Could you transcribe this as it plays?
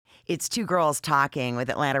It's Two Girls Talking with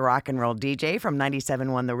Atlanta rock and roll DJ from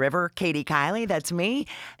 97.1 The River, Katie Kiley, that's me,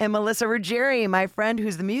 and Melissa Ruggieri, my friend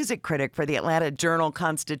who's the music critic for the Atlanta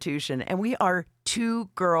Journal-Constitution. And we are Two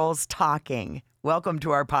Girls Talking. Welcome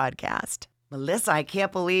to our podcast. Melissa, I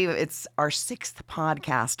can't believe it's our 6th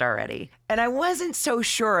podcast already. And I wasn't so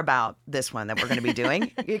sure about this one that we're going to be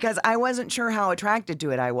doing because I wasn't sure how attracted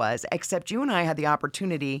to it I was, except you and I had the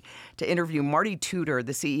opportunity to interview Marty Tudor,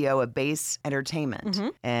 the CEO of Base Entertainment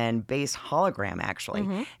and Base Hologram,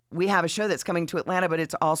 actually. We have a show that's coming to Atlanta, but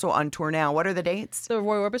it's also on tour now. What are the dates? The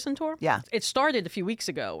Roy Orbison tour? Yeah. It started a few weeks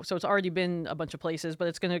ago, so it's already been a bunch of places, but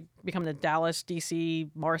it's going to be coming to Dallas, D.C.,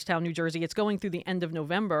 Morristown, New Jersey. It's going through the end of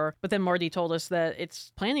November, but then Marty told us that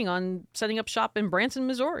it's planning on setting up shop in Branson,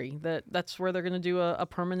 Missouri, that's where they're going to do a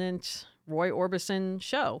permanent Roy Orbison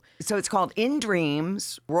show. So it's called In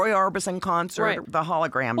Dreams, Roy Orbison Concert, Right. the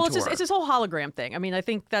Hologram Well, Tour. it's this whole hologram thing. I mean, I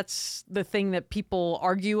think that's the thing that people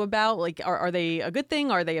argue about. Like, are they a good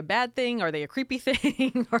thing? Are they a bad thing? Are they a creepy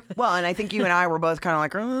thing? Well, and I think you and I were both kind of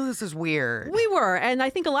like, oh, this is weird. We were, and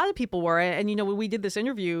I think a lot of people were. And, you know, when we did this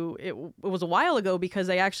interview, it was a while ago because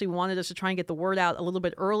they actually wanted us to try and get the word out a little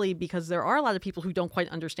bit early because there are a lot of people who don't quite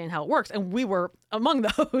understand how it works. And we were among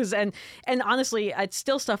those. And honestly, it's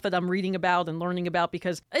still stuff that I'm reading about and learning about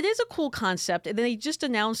because it is a cool concept. And they just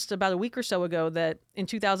announced about a week or so ago that in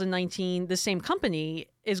 2019, the same company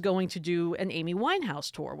is going to do an Amy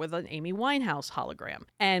Winehouse tour with an Amy Winehouse hologram.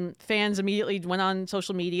 And fans immediately went on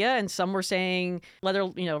social media and some were saying, let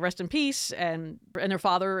her, rest in peace. And her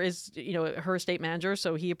father is, her estate manager.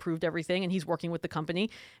 So he approved everything and he's working with the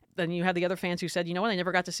company. Then you have the other fans who said, you know what, I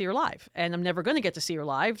never got to see her live and I'm never going to get to see her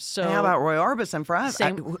live. So and how about Roy Orbison for us?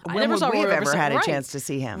 I When never would saw we Roy have ever Orbison. had a Right. chance to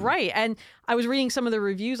see him? Right. And I was reading some of the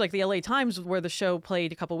reviews, like the LA Times, where the show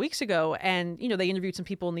played a couple weeks ago. And, they interviewed some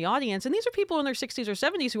people in the audience. And these are people in their 60s or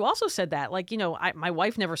 70s who also said that. Like, my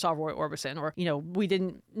wife never saw Roy Orbison or, we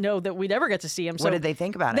didn't know that we'd ever get to see him. So what did they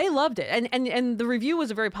think about it? They loved it. And the review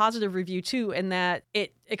was a very positive review, too, in that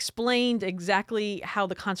it explained exactly how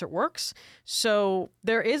the concert works. So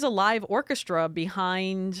there is a live orchestra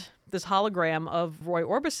behind this hologram of Roy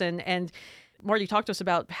Orbison. And Marty talked to us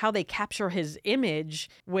about how they capture his image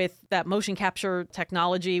with that motion capture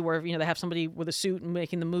technology where, they have somebody with a suit and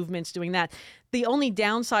making the movements, doing that. The only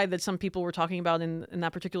downside that some people were talking about in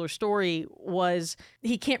that particular story was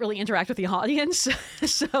he can't really interact with the audience.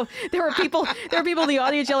 So there were people in the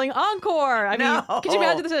audience yelling, encore. I mean, could you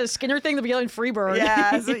imagine this as a Skinner thing, the yelling Freebird?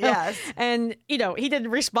 Yes, yes. And, he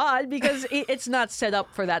didn't respond because it's not set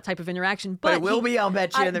up for that type of interaction. But it will be, I'll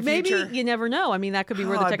bet you, in the future. Maybe, you never know. I mean, that could be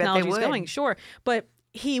where the I bet they technology is would. going. Sure. But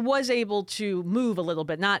he was able to move a little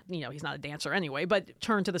bit, not, he's not a dancer anyway, but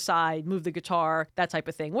turn to the side, move the guitar, that type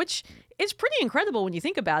of thing, which is pretty incredible when you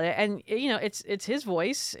think about it. And, it's his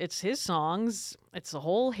voice, it's his songs, it's a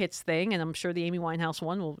whole hits thing. And I'm sure the Amy Winehouse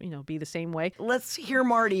one will, be the same way. Let's hear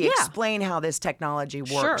Marty explain how this technology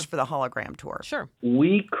works for the hologram tour. Sure.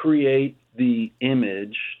 We create the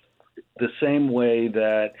image the same way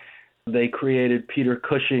that they created Peter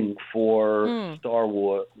Cushing for Star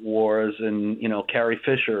Wars and, Carrie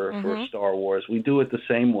Fisher for Star Wars. We do it the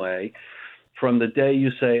same way. From the day you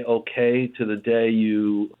say okay to the day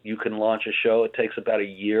you can launch a show, it takes about a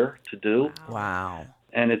year to do. Wow.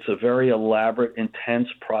 And it's a very elaborate, intense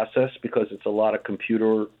process because it's a lot of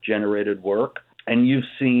computer-generated work. And you've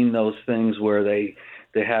seen those things where they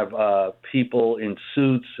have people in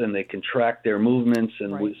suits and they can track their movements.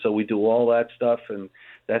 And so we do all that stuff, and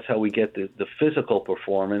that's how we get the physical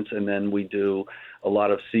performance. And then we do a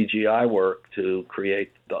lot of CGI work to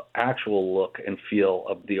create the actual look and feel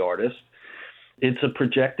of the artist. It's a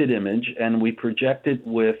projected image, and we project it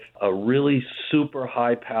with a really super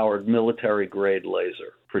high-powered military-grade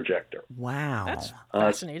laser projector. Wow. That's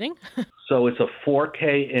fascinating. So it's a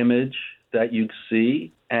 4K image that you'd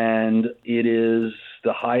see, and it is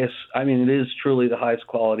the highest, it is truly the highest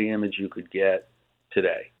quality image you could get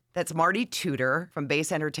today. That's Marty Tudor from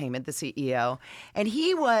Base Entertainment, the CEO. And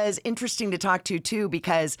he was interesting to talk to, too,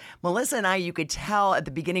 because Melissa and I, you could tell at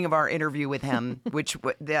the beginning of our interview with him, which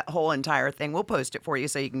the whole entire thing, we'll post it for you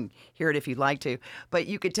so you can hear it if you'd like to. But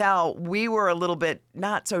you could tell we were a little bit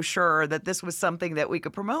not so sure that this was something that we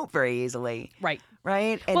could promote very easily. Right.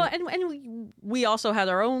 Right? And we also had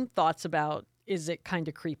our own thoughts about is it kind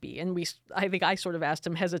of creepy? And I think I sort of asked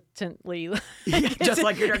him hesitantly, just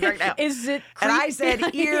like you're doing right now. Is it creepy? And I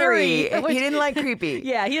said eerie. He didn't like creepy.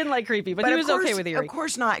 Yeah, he didn't like creepy, but he was okay with eerie. Of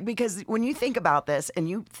course not, because when you think about this and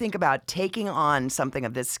you think about taking on something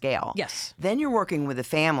of this scale, yes, then you're working with a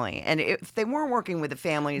family. And if they weren't working with the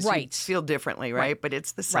families, right, you'd feel differently, right? But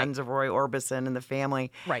it's the sons of Roy Orbison and the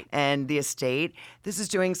family and the estate. This is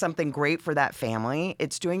doing something great for that family.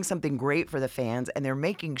 It's doing something great for the fans, and they're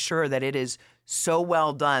making sure that it is so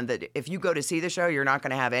well done that if you go to see the show, you're not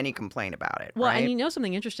going to have any complaint about it. Well, right? and you know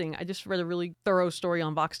something interesting? I just read a really thorough story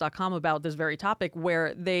on Vox.com about this very topic,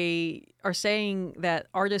 where they are saying that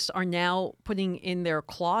artists are now putting in their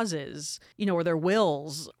clauses, or their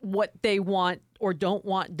wills, what they want or don't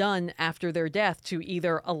want done after their death to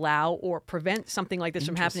either allow or prevent something like this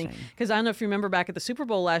from happening. Because I don't know if you remember back at the Super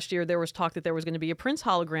Bowl last year, there was talk that there was going to be a Prince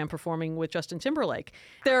hologram performing with Justin Timberlake.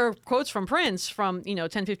 There are quotes from Prince from,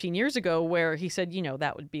 10, 15 years ago where he said,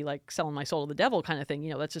 that would be like selling my soul to the devil kind of thing.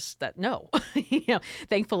 That's just that, no.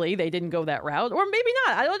 Thankfully, they didn't go that route. Or maybe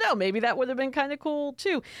not. I don't know. Maybe that would have been kind of cool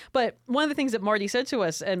too. But one of the things that Marty said to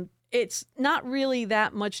us, and it's not really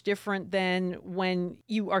that much different than when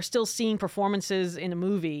you are still seeing performances in a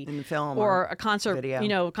movie, in the film, or a concert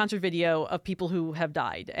video. Concert video of people who have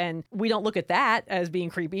died, and we don't look at that as being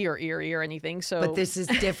creepy or eerie or anything. So, but this is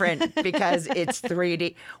different because it's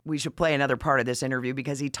 3D. We should play another part of this interview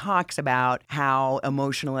because he talks about how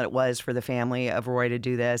emotional it was for the family of Roy to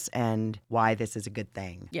do this and why this is a good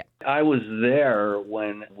thing. Yeah, I was there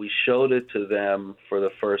when we showed it to them for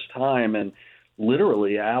the first time, and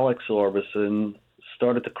literally, Alex Orbison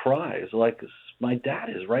started to cry. It's like, my dad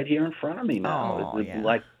is right here in front of me now. It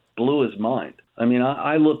like blew his mind. I mean,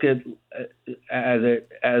 I look at as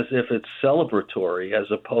if it's celebratory as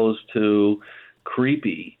opposed to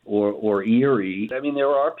creepy or eerie. I mean, there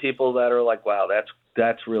are people that are like, wow,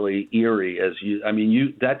 that's really eerie.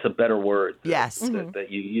 That's a better word. That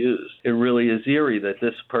you use. It really is eerie that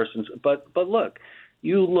this person's. But look,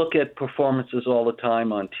 you look at performances all the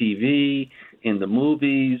time on TV, in the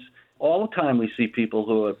movies. All the time we see people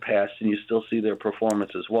who have passed and you still see their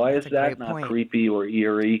performances. Why is that not creepy or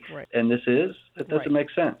eerie? Right. And this is? It doesn't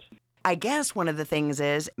make sense. I guess one of the things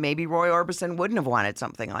is maybe Roy Orbison wouldn't have wanted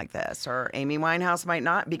something like this, or Amy Winehouse might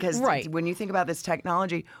not, because when you think about this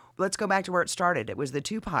technology, let's go back to where it started. It was the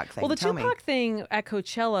Tupac thing. Well, the Tupac thing at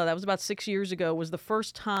Coachella, that was about 6 years ago, was the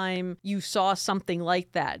first time you saw something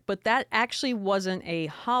like that. But that actually wasn't a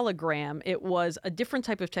hologram. It was a different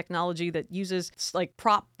type of technology that uses like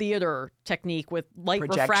prop theater technique with light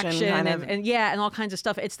refraction and all kinds of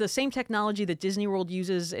stuff. It's the same technology that Disney World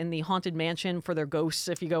uses in the Haunted Mansion for their ghosts.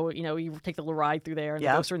 If you go, you take the little ride through there and the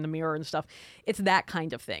ghosts are in the mirror and stuff. It's that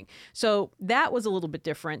kind of thing. So that was a little bit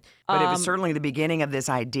different. But it was certainly the beginning of this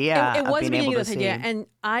idea. It was the beginning of this idea. See. And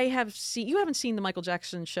I have seen, you haven't seen the Michael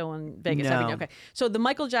Jackson show in Vegas, no. have you? Okay. So the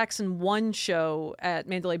Michael Jackson 1 show at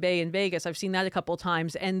Mandalay Bay in Vegas, I've seen that a couple of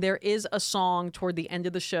times. And there is a song toward the end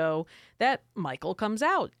of the show that Michael comes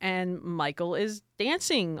out, and Michael is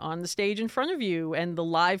dancing on the stage in front of you, and the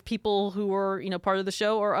live people who are part of the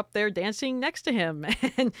show are up there dancing next to him.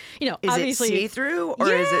 And is obviously it see-through,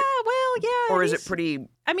 or is it or is it pretty?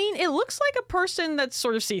 I mean, it looks like a person that's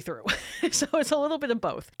sort of see-through. So it's a little bit of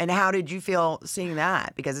both. And how did you feel seeing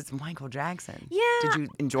that? Because it's Michael Jackson. Yeah. Did you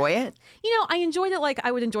enjoy it? I enjoyed it like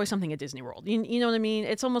I would enjoy something at Disney World. You know what I mean?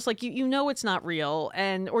 It's almost like it's not real,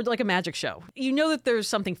 or like a magic show. You know that there's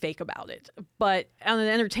something fake about it. But on an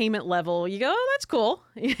entertainment level, you go, oh, that's cool.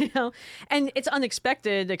 And it's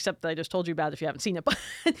unexpected, except that I just told you about it if you haven't seen it.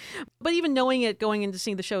 But even knowing it, going in to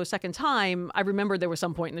see the show a second time, I remember there was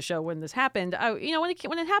some point in the show when this happened.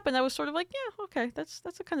 When it happened, I was sort of like, yeah, okay, that's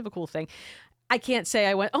a kind of a cool thing. I can't say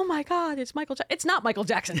I went, oh my God, it's Michael Jackson. It's not Michael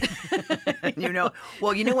Jackson.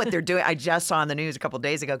 Well, you know what they're doing? I just saw on the news a couple of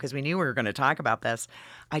days ago, because we knew we were going to talk about this.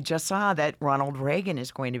 I just saw that Ronald Reagan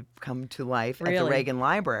is going to come to life at the Reagan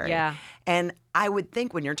Library. Yeah. And I would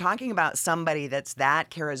think when you're talking about somebody that's that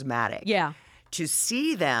charismatic. Yeah. To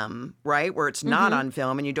see them, right, where it's not on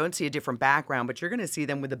film and you don't see a different background, but you're going to see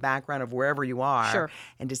them with the background of wherever you are. Sure.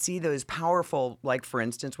 And to see those powerful, like, for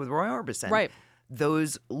instance, with Roy Orbison. Right.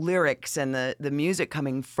 Those lyrics and the music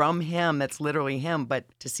coming from him, that's literally him, but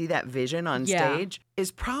to see that vision on stage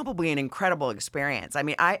is probably an incredible experience. I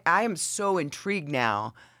mean, I am so intrigued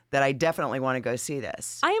now that I definitely want to go see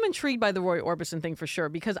this. I am intrigued by the Roy Orbison thing for sure,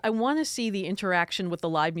 because I want to see the interaction with the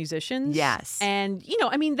live musicians. Yes. And,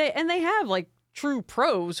 they have like true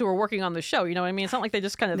pros who are working on the show. You know what I mean? It's not like they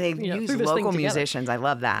just kind of They use use local musicians. I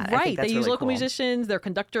love that. I think Right. They that's use really local cool. musicians. Their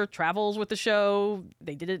conductor travels with the show.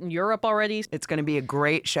 They did it in Europe already. It's going to be a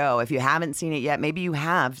great show. If you haven't seen it yet, maybe you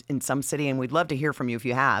have in some city, and we'd love to hear from you if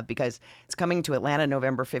you have, because it's coming to Atlanta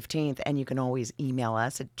November 15th, and you can always email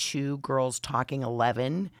us at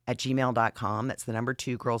 2girlstalking11@gmail.com. That's the number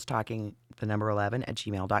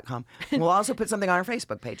 2girlstalking11@gmail.com. We'll also put something on our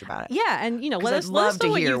Facebook page about it. Yeah, and let 'Cause I'd us love to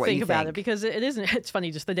know what hear you what think you about think. it, because it isn't. It's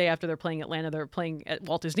funny. Just the day after they're playing Atlanta, they're playing at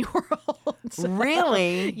Walt Disney World. So,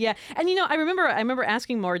 Really? yeah, and I remember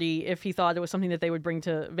asking Marty if he thought it was something that they would bring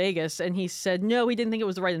to Vegas, and he said no, he didn't think it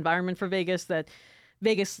was the right environment for Vegas. That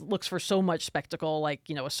Vegas looks for so much spectacle, like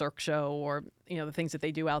a Cirque show or the things that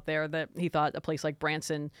they do out there, that he thought a place like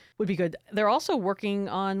Branson would be good. They're also working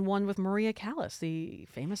on one with Maria Callas, the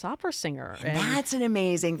famous opera singer. And that's an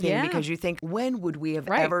amazing thing, Yeah. because you think, when would we have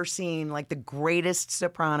Right. ever seen like the greatest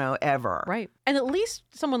soprano ever? Right. And at least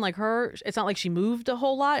someone like her, it's not like she moved a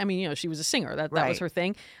whole lot. I mean, she was a singer. That was Right. her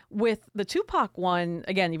thing. With the Tupac one,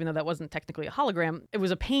 again, even though that wasn't technically a hologram, it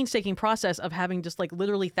was a painstaking process of having just like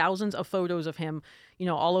literally thousands of photos of him,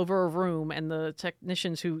 all over a room. And the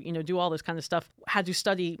technicians who, do all this kind of stuff had to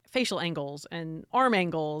study facial angles and arm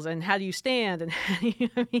angles and how do you stand. And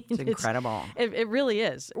It's incredible. It really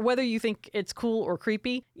is. Whether you think it's cool or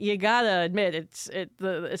creepy, you gotta admit it's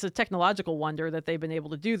a technological wonder that they've been able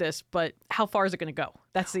to do this. But how far is it going to go?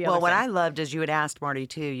 That's the other Well, what thing. I loved is you had asked Marty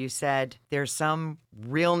too. You said there's some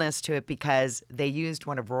realness to it because they used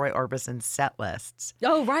one of Roy Orbison's set lists.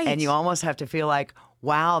 Oh, right. And you almost have to feel like,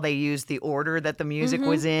 wow, they used the order that the music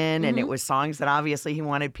was in, and it was songs that obviously he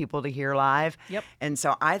wanted people to hear live. Yep. And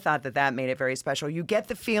so I thought that made it very special. You get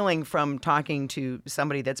the feeling from talking to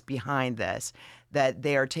somebody that's behind this that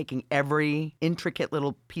they are taking every intricate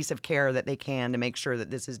little piece of care that they can to make sure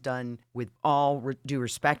that this is done with all due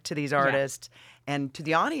respect to these artists and to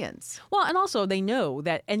the audience. Well, and also they know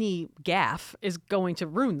that any gaffe is going to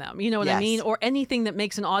ruin them. You know what I Yes. mean? Or anything that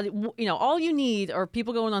makes an audio, all you need are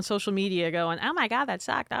people going on social media going, oh my God, that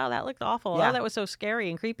sucked. Oh, that looked awful. Yeah. Oh, that was so scary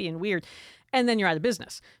and creepy and weird. And then you're out of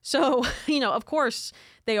business. So, of course,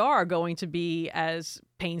 they are going to be as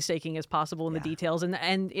painstaking as possible in the details.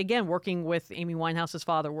 And again, working with Amy Winehouse's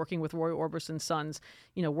father, working with Roy Orbison's sons,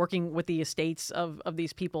 working with the estates of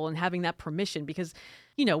these people and having that permission, because,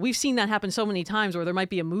 we've seen that happen so many times where there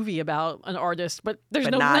might be a movie about an artist, but there's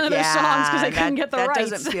But none of their songs because they couldn't get the that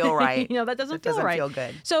rights. doesn't feel right. That doesn't feel right. feel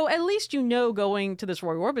good. So at least going to this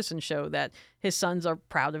Roy Orbison show that his sons are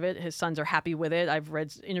proud of it. His sons are happy with it. I've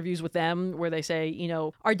read interviews with them where they say,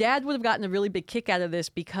 our dad would have gotten a really big kick out of this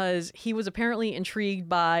because he was apparently intrigued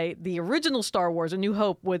by the original Star Wars, A New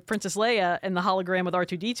Hope, with Princess Leia and the hologram with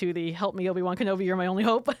R2-D2, the help me Obi-Wan Kenobi, you're my only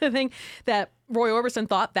hope thing, that Roy Orbison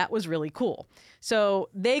thought that was really cool. So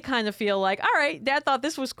they kind of feel like, all right, Dad thought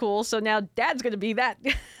this was cool, so now Dad's going to be that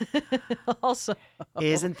also.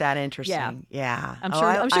 Isn't that interesting? Yeah.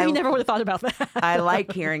 I'm sure he never would have thought about that. I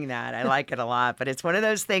like hearing that. I like it a lot. But it's one of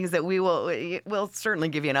those things that we'll certainly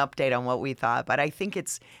give you an update on what we thought. But I think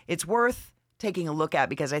it's worth taking a look at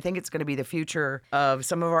because I think it's going to be the future of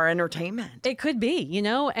some of our entertainment. It could be,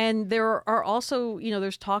 and there are also,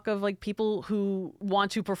 there's talk of like people who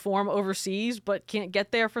want to perform overseas but can't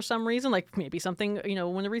get there for some reason, like maybe something,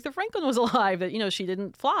 when Aretha Franklin was alive that, she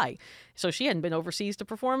didn't fly. So she hadn't been overseas to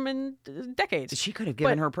perform in decades. She could have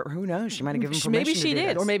given who knows? She might have given permission. Maybe she to do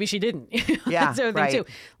did, this. or maybe she didn't. Yeah, That's the other right. thing too.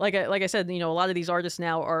 Like I said, a lot of these artists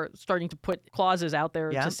now are starting to put clauses out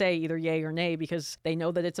there Yeah. to say either yay or nay because they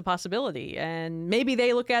know that it's a possibility, and maybe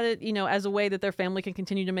they look at it, as a way that their family can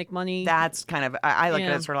continue to make money. That's kind of I look at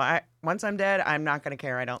Yeah. it sort of like once I'm dead, I'm not going to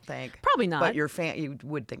care. I don't think. Probably not. But you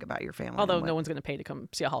would think about your family. Although and no what- one's going to pay to come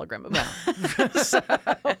see a hologram of it.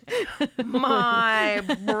 my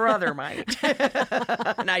brother might,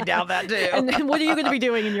 and I doubt that too. And then what are you going to be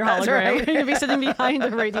doing in your That's hologram? right. You're going to be sitting behind a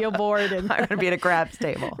radio board and I'm going to be at a craps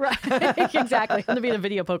table. right, exactly. I'm going to be in a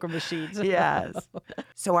video poker machine. Yes.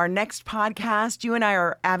 So our next podcast, you and I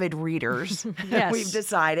are avid readers. Yes. We've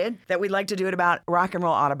decided that we'd like to do it about rock and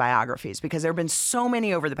roll autobiographies because there have been so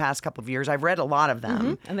many over the past couple of years. I've read a lot of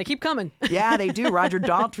them. And they keep coming. Yeah, they do. Roger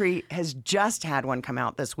Daltrey has just had one come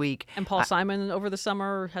out this week. And Paul Simon over the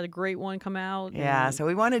summer had a great one come out. Yeah, so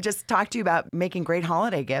we want to just talk to you about making great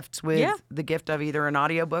holiday gifts with Yeah. the gift of either an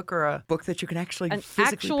audiobook or a book that you can actually An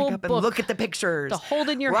physically actual pick up and book look at the pictures. to hold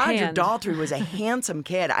in your Roger hand. Daltrey was a handsome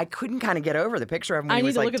kid. I couldn't kind of get over the picture of him when I he need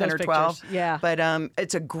was to like look at 10 those or 12. pictures. Yeah. But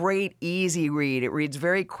it's a great, easy read. It reads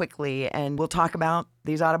very quickly, and we'll talk about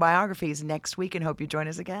these autobiographies next week and hope you join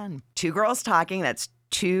us again. Two Girls Talking, that's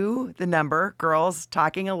to the number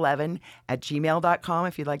girlstalking11@gmail.com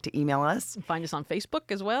if you'd like to email us. Find us on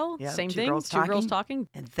Facebook as well. Yeah, Same Two thing. Girls Two Girls Talking. Talking.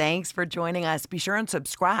 And thanks for joining us. Be sure and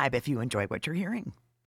subscribe if you enjoy what you're hearing.